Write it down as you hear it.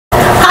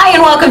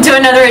welcome to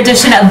another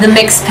edition of the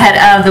Mixed Pet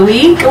of the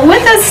Week.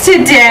 With us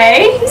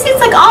today, he seems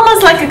like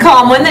almost like a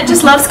calm one that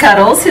just loves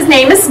cuddles. His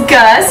name is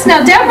Gus.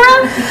 Now,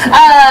 Deborah,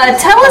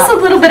 tell us a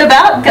little bit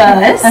about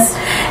Gus.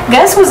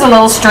 Gus was a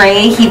little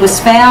stray. He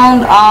was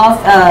found off,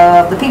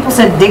 the people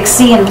said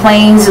Dixie and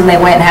Plains, and they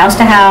went house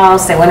to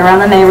house. They went around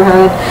the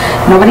neighborhood.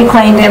 Nobody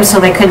claimed him, so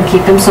they couldn't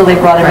keep him, so they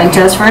brought him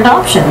into us for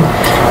adoption.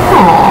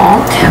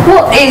 Aww.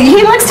 Well,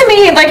 he looks to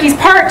me like he's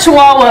part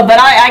Chihuahua, but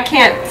I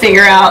can't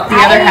figure out the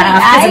other half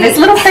because of his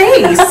little face.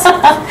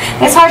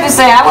 It's hard to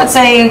say. I would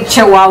say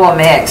Chihuahua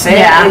mix.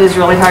 It is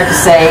really hard to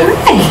say.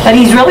 But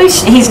he's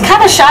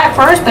kind of shy at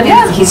first, but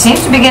he seems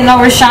to be getting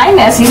over his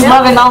shyness. He's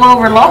loving all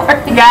over Lord.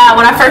 Yeah,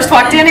 when I first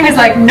walked in, he was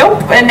like,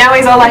 nope. And now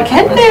he's all like,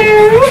 hello.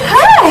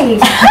 Hi.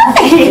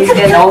 Hi. He's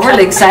getting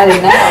overly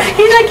excited now.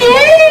 He's like,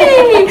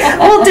 yay.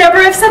 Well,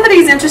 Deborah, if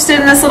somebody's interested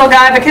in this little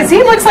guy, because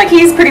he looks like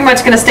he's pretty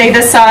much going to stay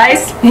this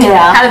size.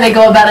 Yeah. How do they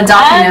go about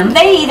adopting him?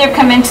 They either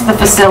come into the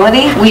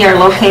facility. We are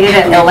located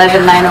at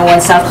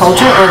 11901 South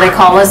Culture, or they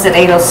call us at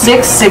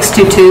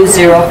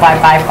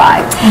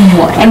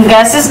 806-622-0555. And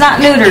Gus is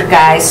not neutered,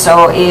 guys,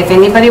 so if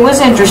anybody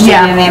was interested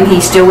in him, he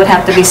still would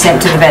have to be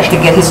sent to the vet to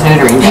get his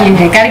neutering done.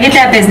 Yeah, gotta get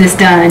that business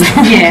done.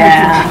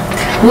 Yeah.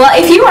 Well,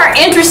 if you are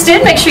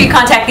interested, make sure you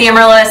contact the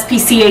Amarillo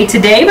SPCA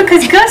today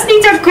because Gus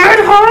needs a good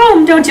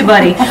home, don't you,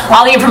 buddy?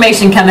 All the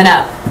information coming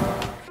up.